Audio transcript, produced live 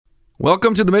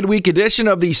Welcome to the midweek edition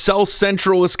of the South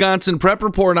Central Wisconsin Prep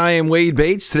Report. I am Wade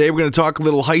Bates. Today we're going to talk a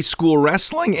little high school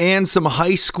wrestling and some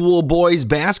high school boys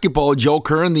basketball. Joe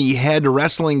Kern, the head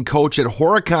wrestling coach at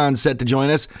Horicon, set to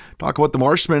join us. Talk about the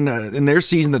Marshmen in their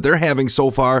season that they're having so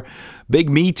far.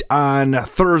 Big meet on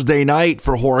Thursday night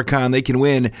for Horicon. They can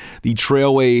win the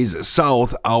Trailways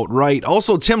South outright.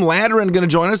 Also, Tim Ladrin going to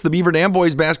join us, the Beaver Dam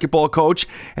boys basketball coach,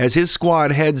 as his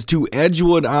squad heads to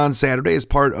Edgewood on Saturday as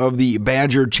part of the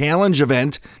Badger Challenge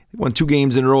event. They won 2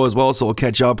 games in a row as well, so we'll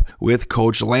catch up with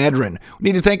Coach Ladrin.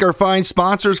 We need to thank our fine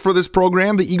sponsors for this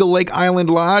program, the Eagle Lake Island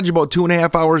Lodge, about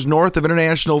 2.5 hours north of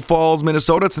International Falls,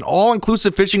 Minnesota. It's an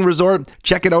all-inclusive fishing resort.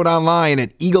 Check it out online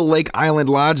at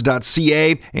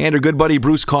eaglelakeislandlodge.ca. And our good buddy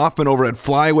Bruce Kaufman over at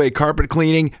Flyway Carpet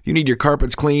Cleaning. If you need your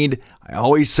carpets cleaned, I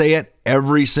always say it,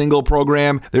 every single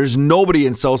program. There's nobody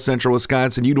in South Central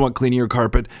Wisconsin you'd want cleaning your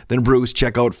carpet than Bruce.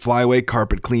 Check out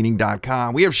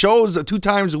flywaycarpetcleaning.com. We have shows 2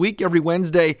 times a week, every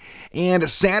Wednesday and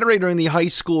Saturday during the high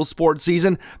school sports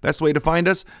season. Best way to find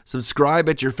us, subscribe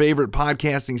at your favorite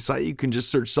podcasting site. You can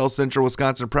just search South Central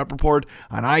Wisconsin Prep Report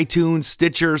on iTunes,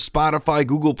 Stitcher, Spotify,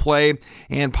 Google Play,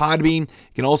 and Podbean. You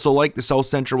can also like the South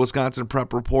Central Wisconsin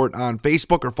Prep Report on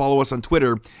Facebook or follow us on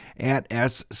Twitter at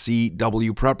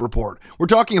SCW Prep Report. We're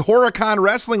talking Horicon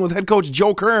Wrestling with head coach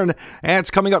Joe Kern, and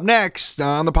it's coming up next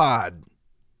on the pod.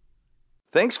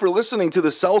 Thanks for listening to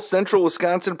the South Central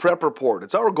Wisconsin Prep Report.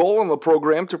 It's our goal on the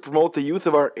program to promote the youth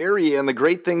of our area and the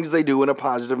great things they do in a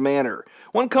positive manner.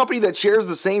 One company that shares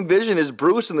the same vision is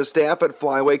Bruce and the staff at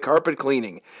Flyway Carpet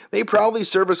Cleaning. They proudly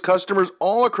service customers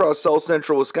all across South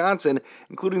Central Wisconsin,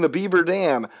 including the Beaver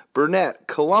Dam, Burnett,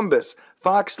 Columbus,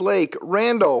 Fox Lake,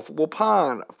 Randolph,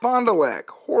 Waupun, Fond du Lac,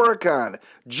 Horicon,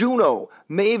 Juneau,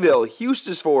 Mayville,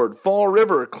 Eustisford, Fall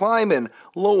River, Kleiman,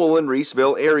 Lowell, and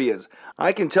Reeseville areas.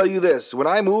 I can tell you this, when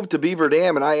I moved to Beaver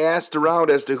Dam and I asked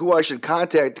around as to who I should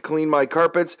contact to clean my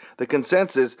carpets, the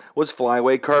consensus was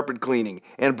Flyway Carpet Cleaning,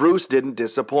 and Bruce didn't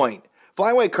disappoint.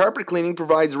 Flyway Carpet Cleaning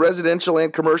provides residential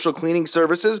and commercial cleaning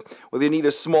services. Whether you need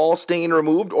a small stain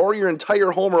removed or your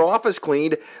entire home or office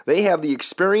cleaned, they have the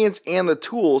experience and the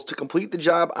tools to complete the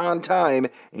job on time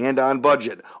and on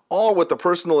budget, all with the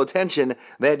personal attention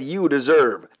that you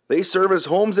deserve. They service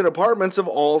homes and apartments of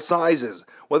all sizes.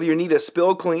 Whether you need a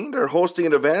spill cleaned or hosting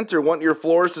an event or want your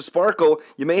floors to sparkle,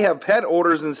 you may have pet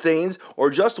odors and stains, or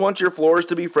just want your floors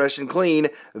to be fresh and clean,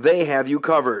 they have you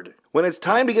covered. When it's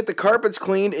time to get the carpets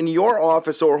cleaned in your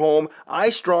office or home, I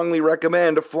strongly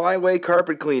recommend Flyway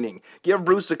Carpet Cleaning. Give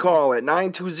Bruce a call at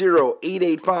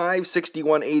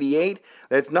 920-885-6188.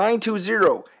 That's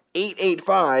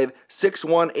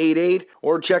 920-885-6188,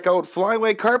 or check out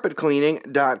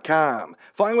flywaycarpetcleaning.com.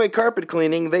 Flyway Carpet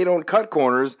Cleaning, they don't cut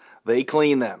corners, they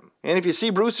clean them. And if you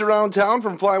see Bruce around town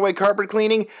from Flyway Carpet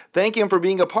Cleaning, thank him for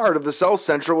being a part of the South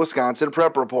Central Wisconsin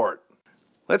Prep Report.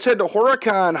 Let's head to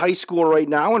Horicon High School right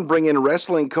now and bring in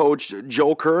wrestling coach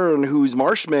Joe Kern, whose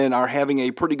Marshmen are having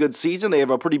a pretty good season. They have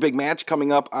a pretty big match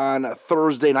coming up on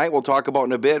Thursday night we'll talk about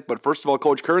in a bit. But first of all,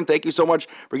 Coach Kern, thank you so much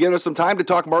for giving us some time to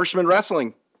talk Marshman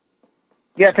wrestling.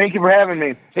 Yeah, thank you for having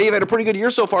me. Hey, you've had a pretty good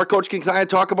year so far, Coach. Can I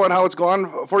talk about how it's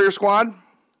gone for your squad?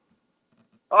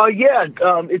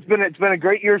 It's been a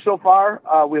great year so far.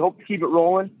 We hope to keep it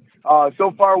rolling.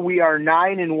 So far, we are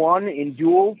 9-1 in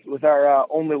duels, with our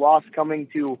only loss coming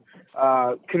to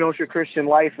Kenosha Christian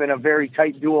Life in a very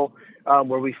tight duel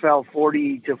where we fell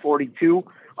 40-42.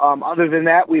 Other than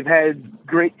that, we've had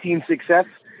great team success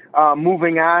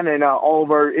moving on in all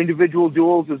of our individual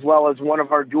duels as well as one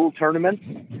of our dual tournaments.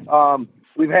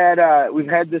 We've had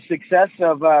the success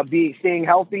of staying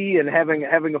healthy and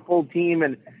having a full team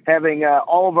and having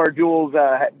all of our duels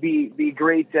be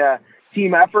great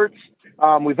team efforts.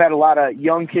 We've had a lot of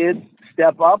young kids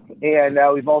step up, and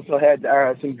we've also had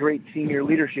some great senior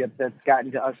leadership that's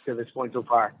gotten to us to this point so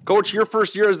far. Coach, your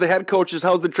first year as the head coach,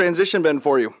 how's the transition been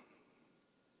for you?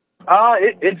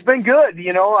 It's been good.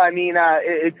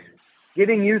 It's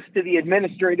getting used to the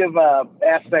administrative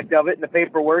aspect of it, and the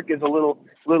paperwork is a little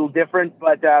different.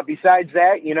 But besides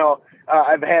that,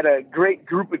 I've had a great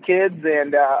group of kids,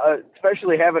 and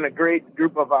especially having a great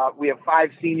group of we have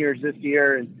 5 seniors this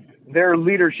year, and their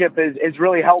leadership has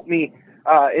really helped me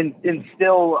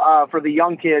instill for the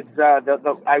young kids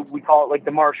we call it like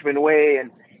the Marshman way,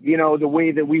 and the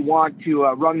way that we want to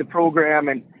run the program,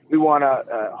 and we want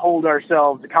to hold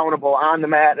ourselves accountable on the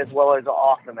mat as well as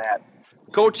off the mat.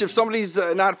 Coach, if somebody's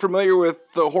not familiar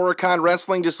with the Horicon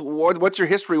wrestling, just what's your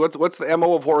history? What's the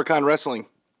MO of Horicon wrestling?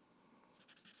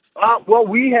 Well,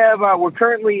 we're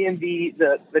currently in the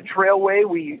Trailway.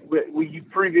 We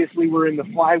previously were in the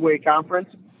Flyway Conference.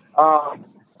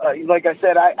 Like I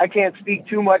said, I can't speak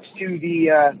too much to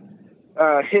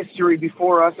history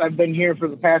before us. I've been here for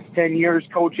the past 10 years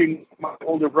coaching my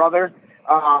older brother.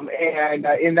 And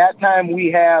in that time,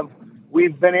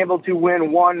 we've been able to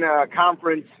win one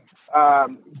conference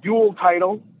dual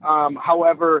title.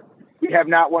 However, we have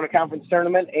not won a conference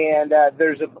tournament, and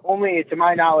there's only, to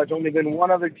my knowledge, only been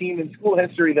one other team in school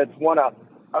history that's won a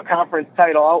conference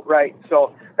title outright.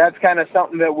 So that's kind of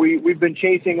something that we've been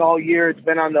chasing all year. It's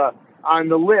been on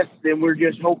the list, and we're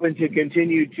just hoping to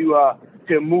continue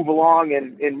to move along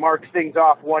and mark things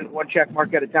off one check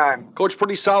mark at a time. Coach,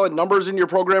 pretty solid numbers in your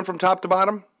program from top to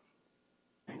bottom?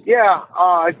 Yeah,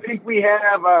 I think we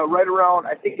have right around,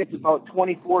 I think it's about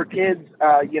 24 kids.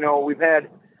 We've had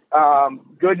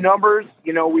good numbers.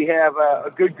 We have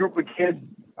a good group of kids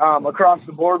across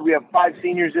the board. We have 5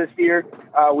 seniors this year.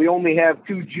 We only have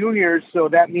 2 juniors, so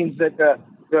that means that the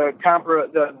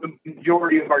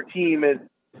majority of our team is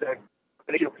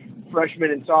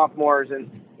freshmen and sophomores, and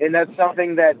that's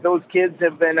something that those kids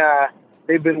have been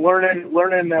they've been learning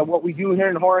what we do here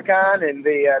in Horicon, and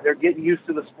they're getting used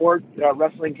to the sport.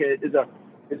 Wrestling is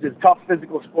a tough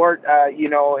physical sport,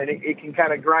 and it can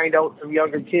kind of grind out some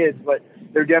younger kids, but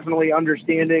they're definitely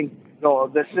understanding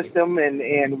the system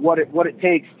and what it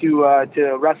takes to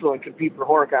wrestle and compete for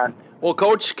Horicon. Well,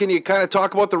 Coach, can you kind of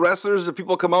talk about the wrestlers if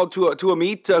people come out to a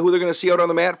meet, who they're going to see out on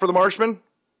the mat for the Marshmen?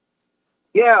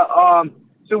 Yeah,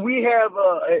 so we have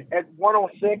at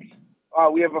 106,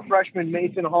 we have a freshman,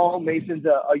 Mason Hall. Mason's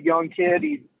a young kid.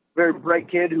 He's a very bright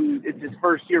kid who it's his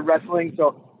first year wrestling.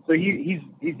 So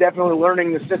he's definitely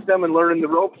learning the system and learning the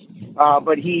ropes.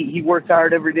 But he works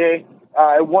hard every day.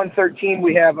 At 113,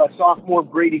 we have a sophomore,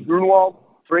 Brady Grunwald.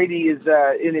 Brady is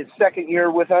in his second year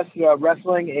with us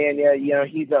wrestling, and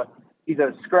he's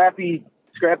a scrappy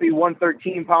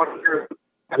 113 pounder,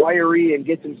 wiry, and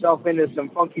gets himself into some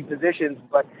funky positions.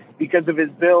 But because of his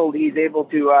build, he's able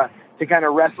to kind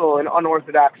of wrestle an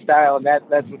unorthodox style, and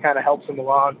that's what kind of helps him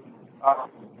along.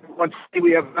 Once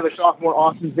we have another sophomore,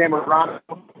 Austin Zamorano.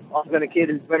 Austin, a kid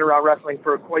who's been around wrestling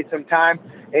for quite some time,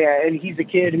 and he's a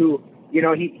kid who,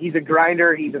 he's a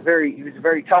grinder. He's a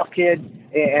very tough kid,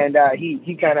 and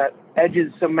he kind of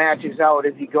edges some matches out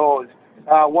as he goes.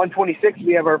 126,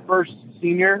 we have our first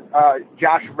senior,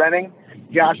 Josh Renning.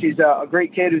 Josh is a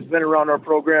great kid who's been around our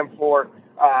program for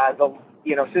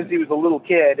since he was a little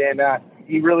kid, and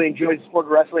he really enjoys the sport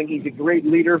of wrestling. He's a great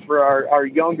leader for our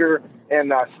younger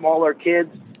and smaller kids.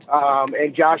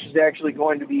 And Josh is actually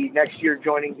going to be next year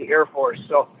joining the Air Force.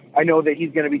 So I know that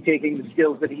he's going to be taking the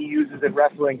skills that he uses in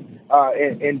wrestling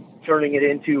and turning it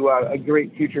into a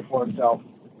great future for himself.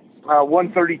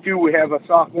 132, we have a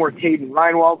sophomore, Caden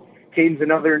Reinwald. Caden's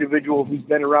another individual who's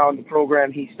been around the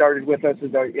program. He started with us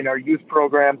in our youth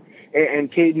program.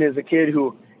 And Caden is a kid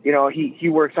who, he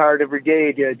works hard every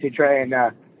day to try and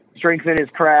strengthen his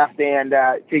craft and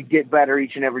to get better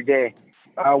each and every day.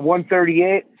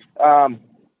 138,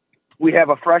 we have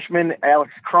a freshman,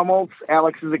 Alex Krumholtz.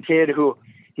 Alex is a kid who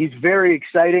he's very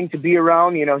exciting to be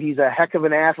around. He's a heck of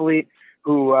an athlete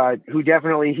who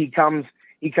definitely he comes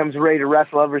ready to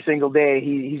wrestle every single day.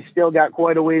 He's still got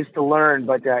quite a ways to learn,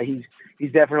 but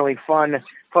he's definitely fun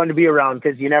to be around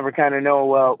because you never kind of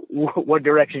know what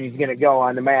direction he's going to go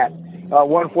on the mat.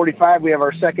 145, we have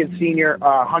our second senior,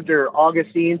 Hunter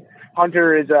Augustine.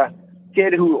 Hunter is a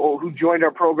kid who joined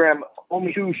our program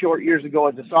only 2 short years ago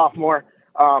as a sophomore.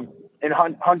 And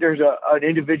Hunter's an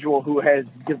individual who has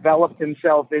developed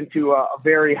himself into a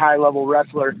very high-level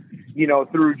wrestler,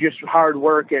 through just hard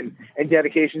work and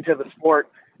dedication to the sport.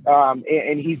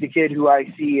 And he's a kid who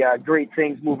I see great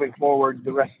things moving forward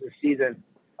the rest of the season.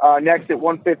 Next at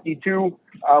 152,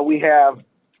 we have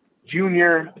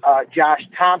junior Josh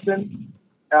Thompson,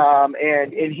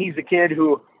 and he's a kid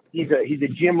who he's a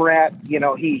gym rat.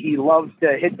 He loves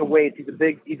to hit the weights.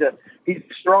 He's a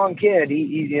strong kid.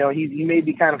 He may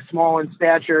be kind of small in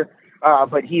stature,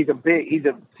 but he's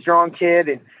a strong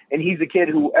kid, and he's a kid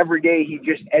who every day he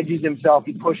just edges himself.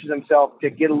 He pushes himself to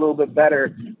get a little bit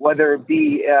better, whether it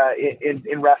be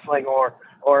in wrestling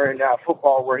or in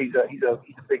football, where he's a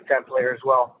Big Ten player as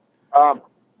well.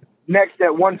 Next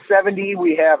at 170,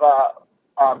 we have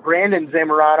Brandon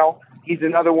Zamorano. He's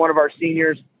another one of our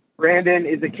seniors. Brandon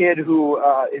is a kid who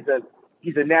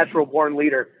he's a natural born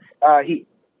leader.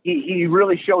 He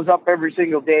really shows up every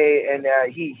single day, and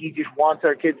he just wants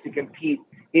our kids to compete.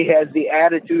 He has the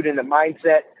attitude and the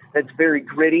mindset that's very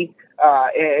gritty,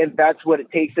 and that's what it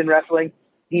takes in wrestling.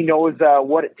 He knows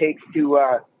what it takes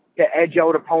to edge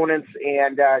out opponents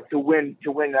and to win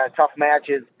tough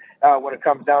matches when it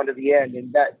comes down to the end,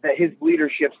 and that his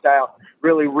leadership style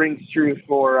really rings true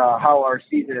for how our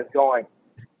season is going.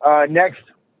 Next,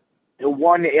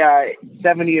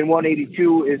 170 and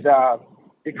 182 is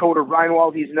Dakota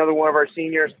Reinwald, he's another one of our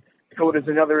seniors. Dakota's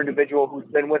another individual who's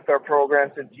been with our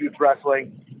program since youth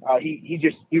wrestling. He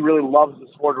really loves the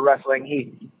sport of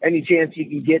wrestling. Any chance he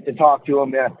can get to talk to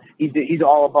him, he's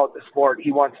all about the sport.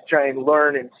 He wants to try and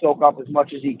learn and soak up as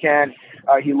much as he can.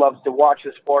 He loves to watch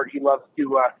the sport. He loves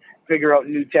to figure out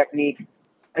new techniques,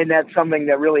 and that's something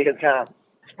that really has kind of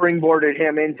springboarded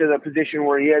him into the position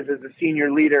where he is as a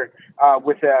senior leader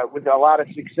with a lot of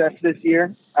success this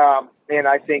year, and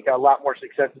I think a lot more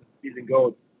success as the season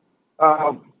goes.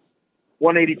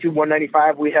 182,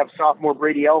 195, we have sophomore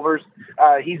Brady Elvers.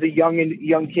 He's a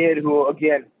young kid who,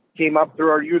 again, came up through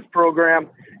our youth program.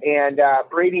 And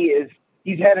Brady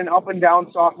he's had an up and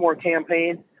down sophomore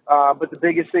campaign. But the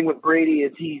biggest thing with Brady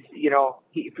is he's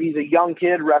a young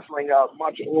kid wrestling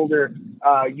much older,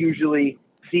 usually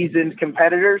seasoned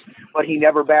competitors, but he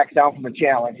never backs down from a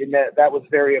challenge. And that was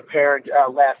very apparent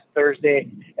last Thursday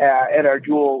at our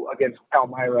duel against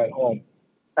Palmyra at home.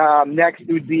 Next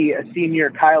would be a senior,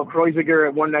 Kyle Kreuziger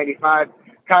at 195.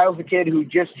 Kyle's a kid who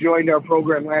just joined our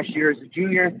program last year as a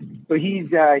junior, so he's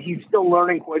still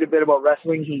learning quite a bit about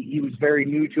wrestling. He was very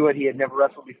new to it. He had never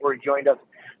wrestled before he joined us,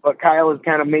 but Kyle has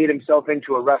kind of made himself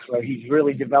into a wrestler. He's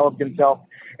really developed himself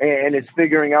and is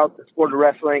figuring out the sport of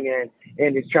wrestling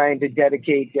and is trying to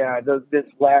dedicate this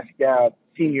last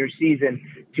senior season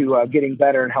to getting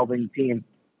better and helping the team.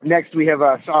 Next, we have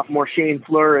sophomore Shane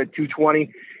Fleur at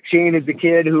 220. Shane is a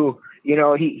kid who,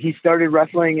 he started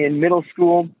wrestling in middle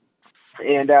school,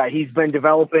 and he's been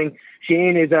developing.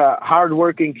 Shane is a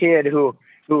hardworking kid who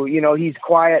he's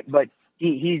quiet, but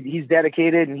he's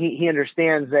dedicated, and he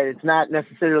understands that it's not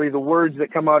necessarily the words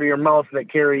that come out of your mouth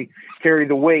that carry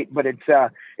the weight, but it's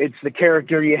the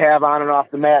character you have on and off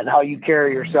the mat and how you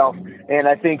carry yourself. And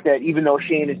I think that even though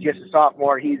Shane is just a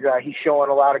sophomore, he's showing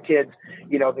a lot of kids,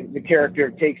 the character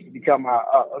it takes to become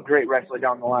a great wrestler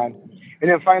down the line. And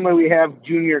then finally, we have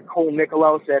junior Cole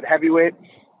Nicolaus at heavyweight.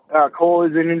 Cole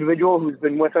is an individual who's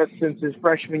been with us since his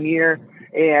freshman year,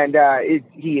 and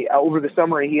he over the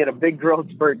summer he had a big growth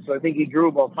spurt, so I think he grew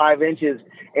about 5 inches,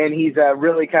 and he's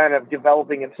really kind of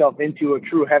developing himself into a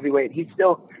true heavyweight. He's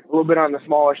still a little bit on the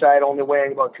smaller side, only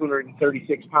weighing about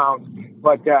 236 pounds,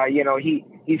 but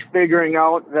he's figuring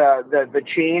out the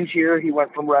change here. He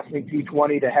went from wrestling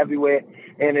 220 to heavyweight,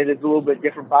 and it is a little bit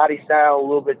different body style, a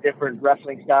little bit different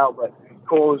wrestling style, but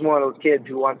Cole is one of those kids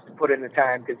who wants to put in the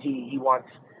time because he wants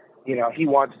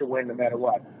to win no matter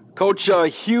what. Coach, a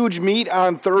huge meet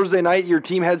on Thursday night. Your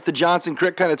team heads to Johnson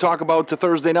Creek. Kind of talk about the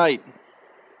Thursday night.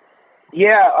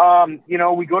 Yeah,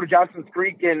 we go to Johnson's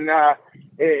Creek, and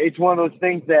it's one of those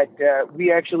things that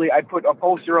I put a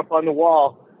poster up on the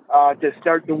wall to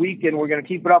start the week, and we're going to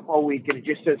keep it up all week, and it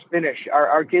just says finish.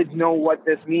 Our kids know what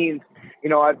this means.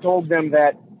 I've told them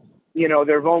that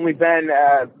there have only been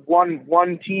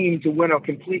one team to win a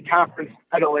complete conference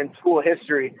title in school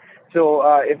history. So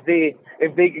if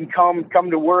they can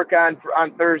come to work on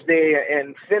Thursday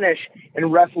and finish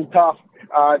and wrestle tough,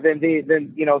 then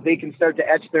they can start to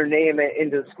etch their name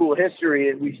into school history.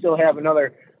 And we still have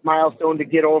another milestone to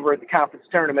get over at the conference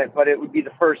tournament, but it would be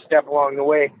the first step along the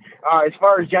way. As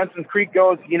far as Johnson Creek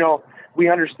goes, we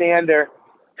understand they're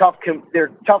tough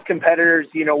competitors.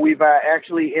 We've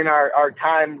actually in our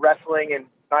time wrestling and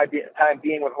my time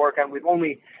being with Horicon, we've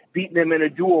only beaten them in a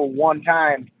duel one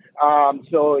time.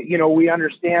 So we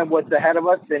understand what's ahead of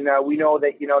us, and we know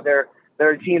that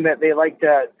they're a team that they like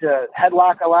to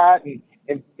headlock a lot and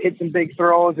hit some big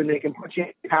throws, and they can put you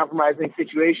in compromising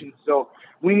situations. So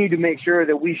we need to make sure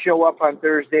that we show up on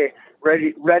Thursday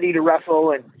ready to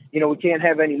wrestle, and we can't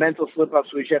have any mental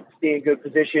slip-ups. We should have to stay in good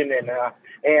position,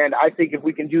 and I think if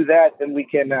we can do that, then we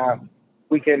can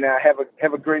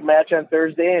have a great match on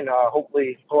Thursday and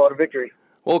hopefully pull out a victory.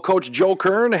 Well, Coach Joe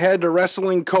Kern, head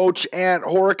wrestling coach at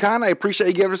Horicon, I appreciate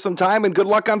you giving us some time, and good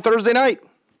luck on Thursday night.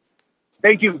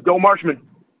 Thank you. Go Marshman.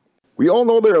 We all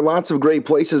know there are lots of great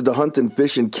places to hunt and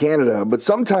fish in Canada, but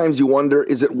sometimes you wonder,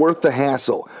 is it worth the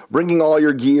hassle? Bringing all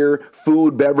your gear,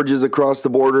 food, beverages across the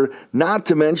border, not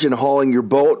to mention hauling your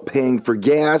boat, paying for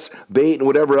gas, bait, and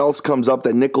whatever else comes up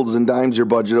that nickels and dimes your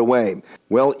budget away.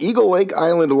 Well, Eagle Lake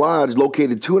Island Lodge,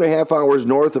 located 2.5 hours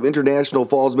north of International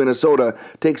Falls, Minnesota,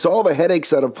 takes all the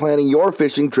headaches out of planning your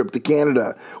fishing trip to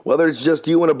Canada. Whether it's just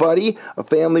you and a buddy, a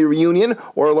family reunion,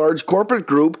 or a large corporate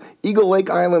group, Eagle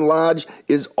Lake Island Lodge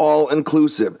is all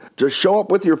inclusive. Just show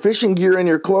up with your fishing gear and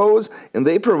your clothes, and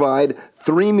they provide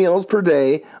 3 meals per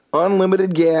day,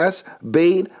 unlimited gas,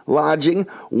 bait, lodging,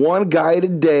 one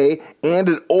guided day, and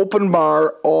an open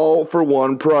bar, all for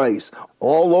one price.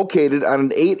 All located on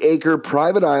an 8-acre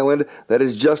private island that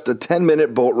is just a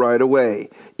 10-minute boat ride away.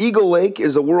 Eagle Lake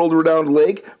is a world-renowned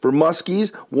lake for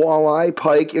muskies, walleye,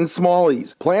 pike, and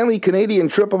smallies. Plan the Canadian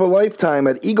trip of a lifetime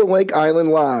at Eagle Lake Island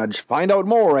Lodge. Find out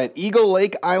more at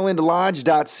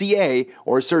eaglelakeislandlodge.ca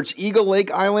or search Eagle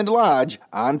Lake Island Lodge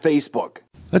on Facebook.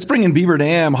 Let's bring in Beaver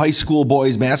Dam High School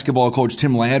boys basketball coach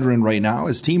Tim Ladron right now.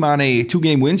 His team on a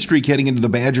 2-game win streak heading into the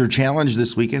Badger Challenge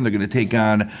this weekend. They're going to take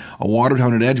on a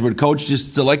Watertown at Edgewood. Coach,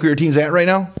 just like where your team's at right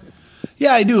now?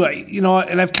 Yeah, I do.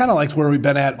 And I've kind of liked where we've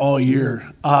been at all year.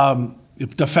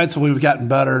 Defensively, we've gotten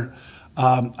better.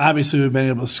 Obviously, we've been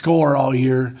able to score all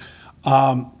year.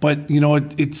 But,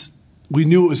 we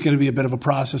knew it was going to be a bit of a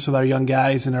process with our young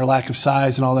guys and our lack of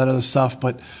size and all that other stuff.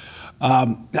 But,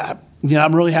 I'm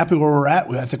really happy where we're at.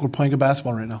 I think we're playing good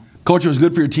basketball right now. Coach, it was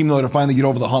good for your team, though, to finally get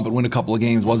over the hump and win a couple of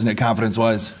games, wasn't it,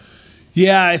 confidence-wise?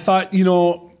 Yeah, I thought,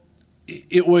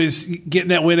 it was getting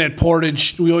that win at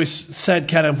Portage. We always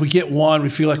said kind of if we get one, we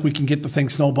feel like we can get the thing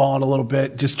snowballing a little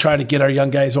bit, just try to get our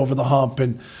young guys over the hump.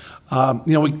 And,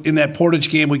 in that Portage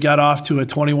game, we got off to a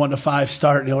 21-5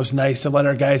 start, and it was nice to let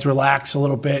our guys relax a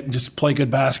little bit and just play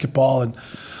good basketball. And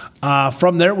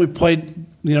from there, we played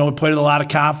with a lot of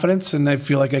confidence, and I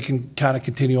feel like I can kind of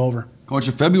continue over. Coach,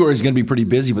 February is going to be pretty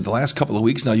busy, but the last couple of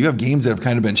weeks now, you have games that have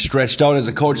kind of been stretched out as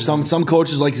a coach. Some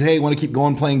coaches like, hey, want to keep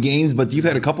going playing games, but you've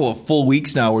had a couple of full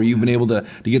weeks now where you've been able to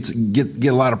get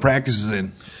a lot of practices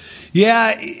in.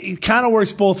 Yeah, it kind of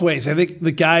works both ways. I think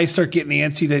the guys start getting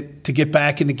antsy to get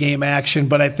back into game action,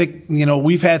 but I think,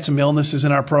 we've had some illnesses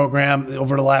in our program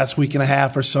over the last week and a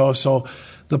half or so. So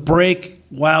the break,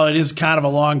 while it is kind of a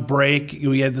long break,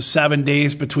 we had the 7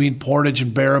 days between Portage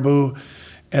and Baraboo,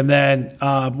 and then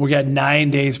we got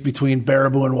 9 days between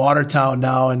Baraboo and Watertown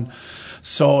now. And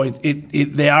so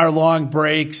they are long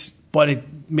breaks, but it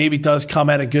maybe does come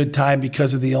at a good time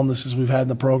because of the illnesses we've had in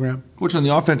the program. Coach, on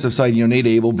the offensive side, Nate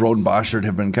Abel, Broden Boschert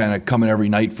have been kind of coming every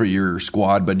night for your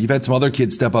squad, but you've had some other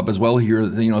kids step up as well here,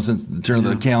 since the turn of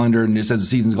the calendar and just as the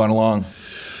season's gone along.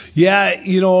 Yeah,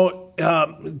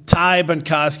 Ty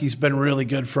Benkoski's been really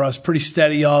good for us, pretty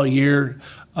steady all year.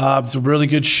 He's a really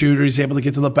good shooter. He's able to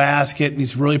get to the basket, and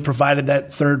he's really provided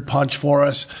that third punch for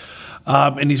us.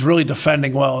 And he's really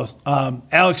defending well.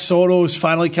 Alex Soto is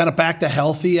finally kind of back to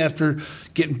healthy after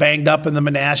getting banged up in the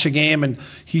Menasha game, and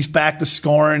he's back to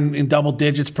scoring in double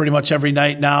digits pretty much every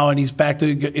night now, and he's back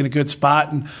in a good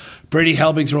spot. And Brady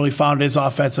Helbig's really found his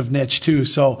offensive niche too.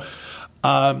 So,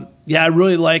 I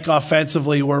really like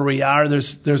offensively where we are.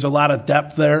 There's a lot of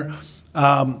depth there.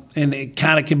 And it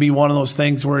kind of can be one of those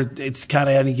things where it's kind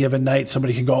of any given night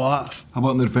somebody can go off. How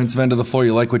about in the defensive end of the floor?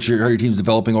 You like how your team's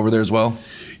developing over there as well?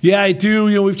 Yeah, I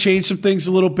do. We've changed some things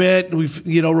a little bit. We've,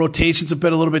 rotations have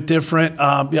been a little bit different.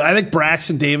 I think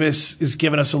Braxton Davis is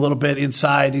giving us a little bit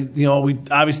inside. We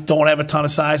obviously don't have a ton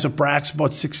of size, but Brax's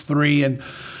about 6'3" and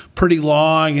pretty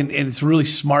long, and it's really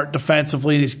smart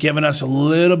defensively. And he's given us a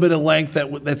little bit of length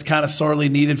that's kind of sorely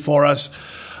needed for us.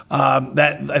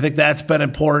 I think that's been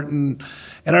important.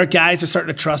 And our guys are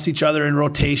starting to trust each other in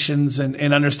rotations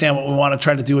and understand what we want to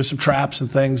try to do with some traps and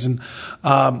things. And,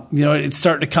 it's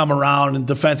starting to come around, and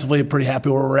defensively I'm pretty happy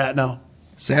where we're at now.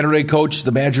 Saturday, Coach,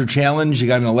 the Badger Challenge. You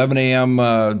got an 11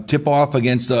 a.m. tip-off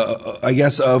against,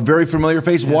 a very familiar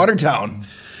face, Watertown.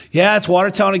 Yeah, it's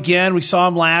Watertown again. We saw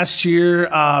them last year.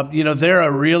 They're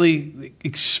a really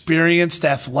experienced,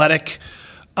 athletic,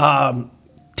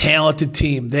 talented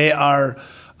team. They are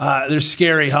they're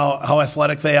scary how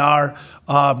athletic they are.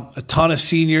 A ton of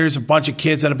seniors, a bunch of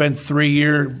kids that have been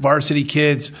 3-year varsity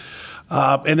kids,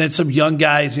 and then some young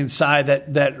guys inside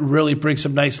that really bring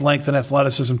some nice length and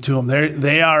athleticism to them.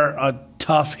 They are a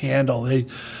tough handle.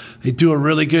 They do a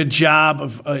really good job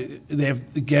of they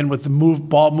have, again, with the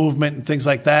ball movement and things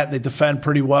like that. They defend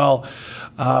pretty well.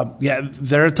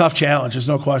 They're a tough challenge. There's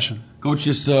no question. Coach,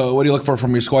 just what do you look for from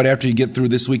your squad after you get through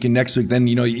this week and next week? Then,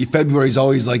 February is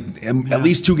always like at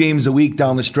least 2 games a week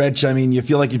down the stretch. I mean, you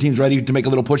feel like your team's ready to make a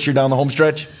little push here down the home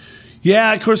stretch?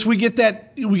 Yeah, of course, we get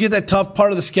that tough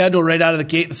part of the schedule right out of the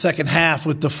gate in the second half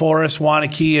with DeForest,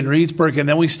 Waunakee, and Reedsburg, and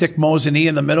then we stick Mosinee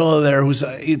in the middle of there, who's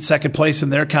in second place in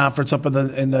their conference up in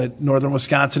the northern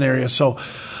Wisconsin area. So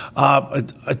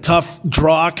a tough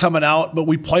draw coming out, but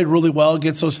we played really well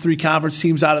against those 3 conference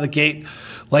teams out of the gate.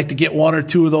 Like to get 1 or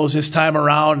 2 of those this time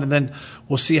around, and then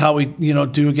we'll see how we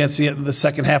do against the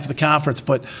second half of the conference.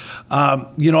 But I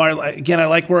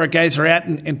like where our guys are at,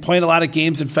 and playing a lot of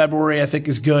games in February I think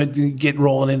is good to get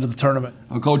rolling into the tournament.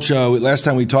 Well, Coach, last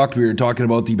time we were talking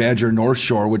about the Badger North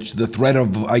Shore, which the threat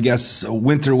of, I guess,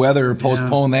 winter weather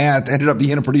postponed that. Ended up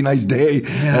being a pretty nice day.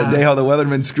 That day how the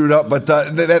weatherman screwed up. But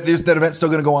that event's still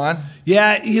going to go on?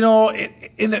 Yeah,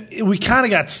 we kind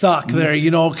of got stuck there,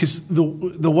 because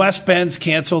the West Bend's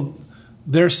canceled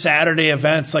their Saturday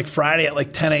events like Friday at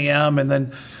like 10 a.m. and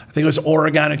then I think it was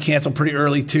Oregon who canceled pretty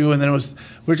early too, and then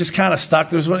we're just kind of stuck.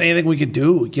 There wasn't anything we could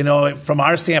do. From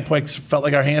our standpoint, it felt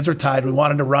like our hands were tied. We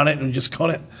wanted to run it and we just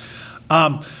couldn't.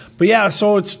 But yeah,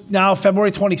 so it's now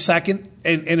February 22nd,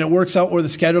 and it works out where the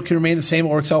schedule can remain the same. It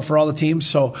works out for all the teams.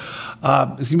 So it's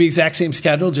going to be the exact same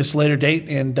schedule, just later date,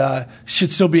 and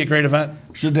should still be a great event.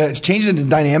 Should that change the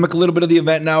dynamic a little bit of the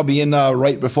event now, being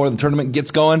right before the tournament gets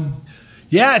going?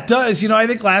 Yeah, it does. I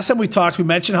think last time we talked, we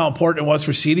mentioned how important it was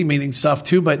for seeding meeting stuff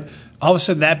too, but all of a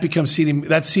sudden that becomes seeding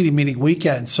meeting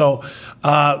weekend. So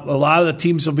a lot of the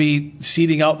teams will be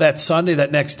seeding out that Sunday,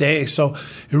 that next day. So it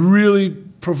really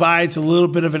provides a little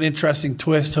bit of an interesting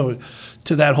twist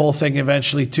to that whole thing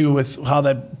eventually too, with how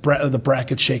the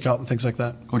brackets shake out and things like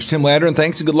that. Coach Tim Ladron,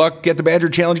 thanks and good luck at the Badger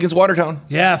Challenge against Watertown.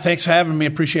 Yeah, thanks for having me.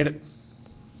 Appreciate it.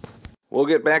 We'll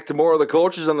get back to more of the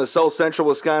coaches on the South Central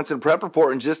Wisconsin Prep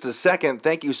Report in just a second.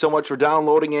 Thank you so much for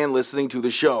downloading and listening to the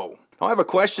show. Now I have a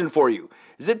question for you.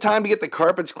 Is it time to get the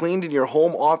carpets cleaned in your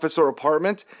home, office, or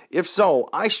apartment? If so,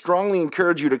 I strongly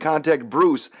encourage you to contact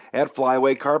Bruce at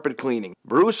Flyway Carpet Cleaning.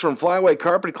 Bruce from Flyway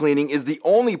Carpet Cleaning is the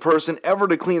only person ever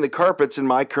to clean the carpets in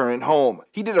my current home.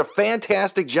 He did a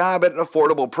fantastic job at an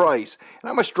affordable price,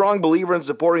 and I'm a strong believer in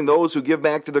supporting those who give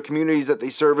back to the communities that they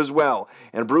serve as well.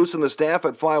 And Bruce and the staff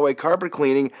at Flyway Carpet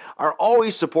Cleaning are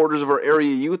always supporters of our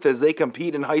area youth as they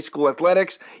compete in high school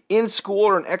athletics, in school,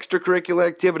 or in extracurricular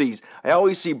activities. I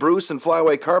always see Bruce and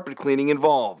Flyway Carpet Cleaning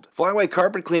involved. Flyway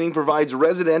Carpet Cleaning provides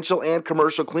residential and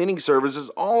commercial cleaning services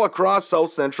all across South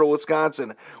Central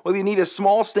Wisconsin. Whether you need a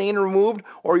small stain removed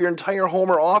or your entire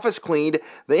home or office cleaned,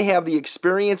 they have the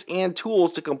experience and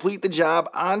tools to complete the job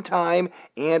on time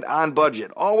and on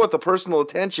budget, all with the personal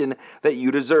attention that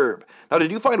you deserve. Now,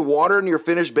 did you find water in your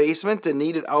finished basement and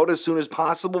need it out as soon as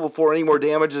possible before any more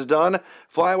damage is done?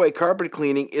 Flyway Carpet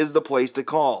Cleaning is the place to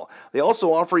call. They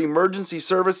also offer emergency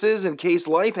services in case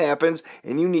life happens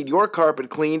and you need your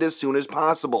carpet cleaned as soon as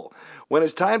possible. When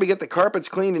it's time to get the carpets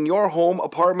cleaned in your home,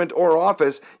 apartment, or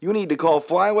office, you need to call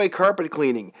Flyway Carpet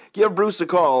Cleaning. Give Bruce a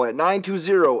call at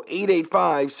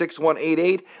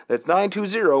 920-885-6188. That's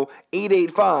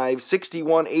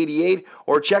 920-885-6188.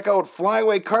 Or check out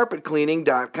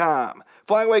flywaycarpetcleaning.com.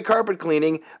 Flyway Carpet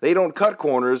Cleaning, they don't cut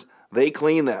corners, they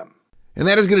clean them. And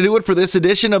that is going to do it for this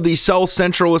edition of the South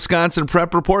Central Wisconsin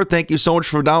Prep Report. Thank you so much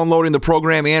for downloading the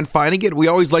program and finding it. We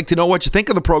always like to know what you think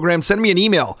of the program. Send me an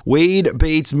email,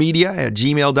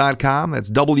 wadebatesmedia@gmail.com. That's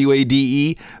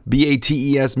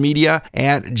WADEBATES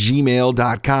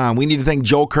media@gmail.com. We need to thank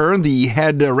Joe Kern, the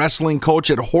head wrestling coach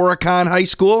at Horicon High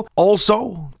School.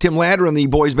 Also, Tim Ladron, the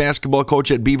boys basketball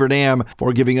coach at Beaver Dam,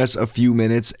 for giving us a few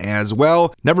minutes as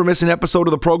well. Never miss an episode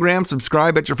of the program.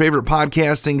 Subscribe at your favorite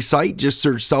podcasting site. Just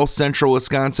search South Central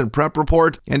Wisconsin Prep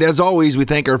Report. And as always, we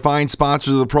thank our fine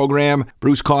sponsors of the program,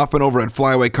 Bruce Kaufman over at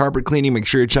Flyway Carpet Cleaning. Make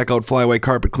sure you check out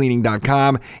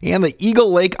flywaycarpetcleaning.com, and the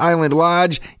Eagle Lake Island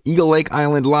Lodge.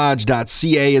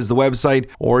 EagleLakeIslandLodge.ca is the website,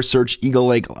 or search Eagle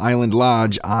Lake Island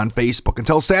Lodge on Facebook.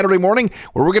 Until Saturday morning,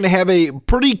 where we're going to have a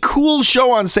pretty cool show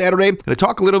on Saturday. I'm going to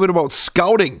talk a little bit about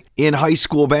scouting in high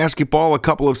school basketball. A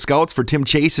couple of scouts for Tim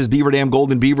Chase's Beaver Dam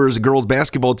Golden Beavers girls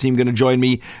basketball team going to join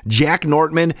me. Jack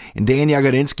Nortman and Dan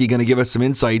Yagodinsky going to give us some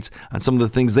insights on some of the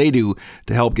things they do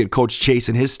to help get Coach Chase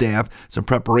and his staff some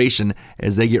preparation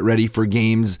as they get ready for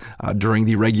games during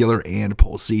the regular and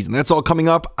postseason. That's all coming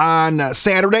up on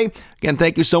Saturday. Again,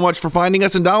 thank you so much for finding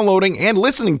us and downloading and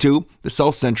listening to the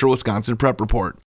South Central Wisconsin Prep Report.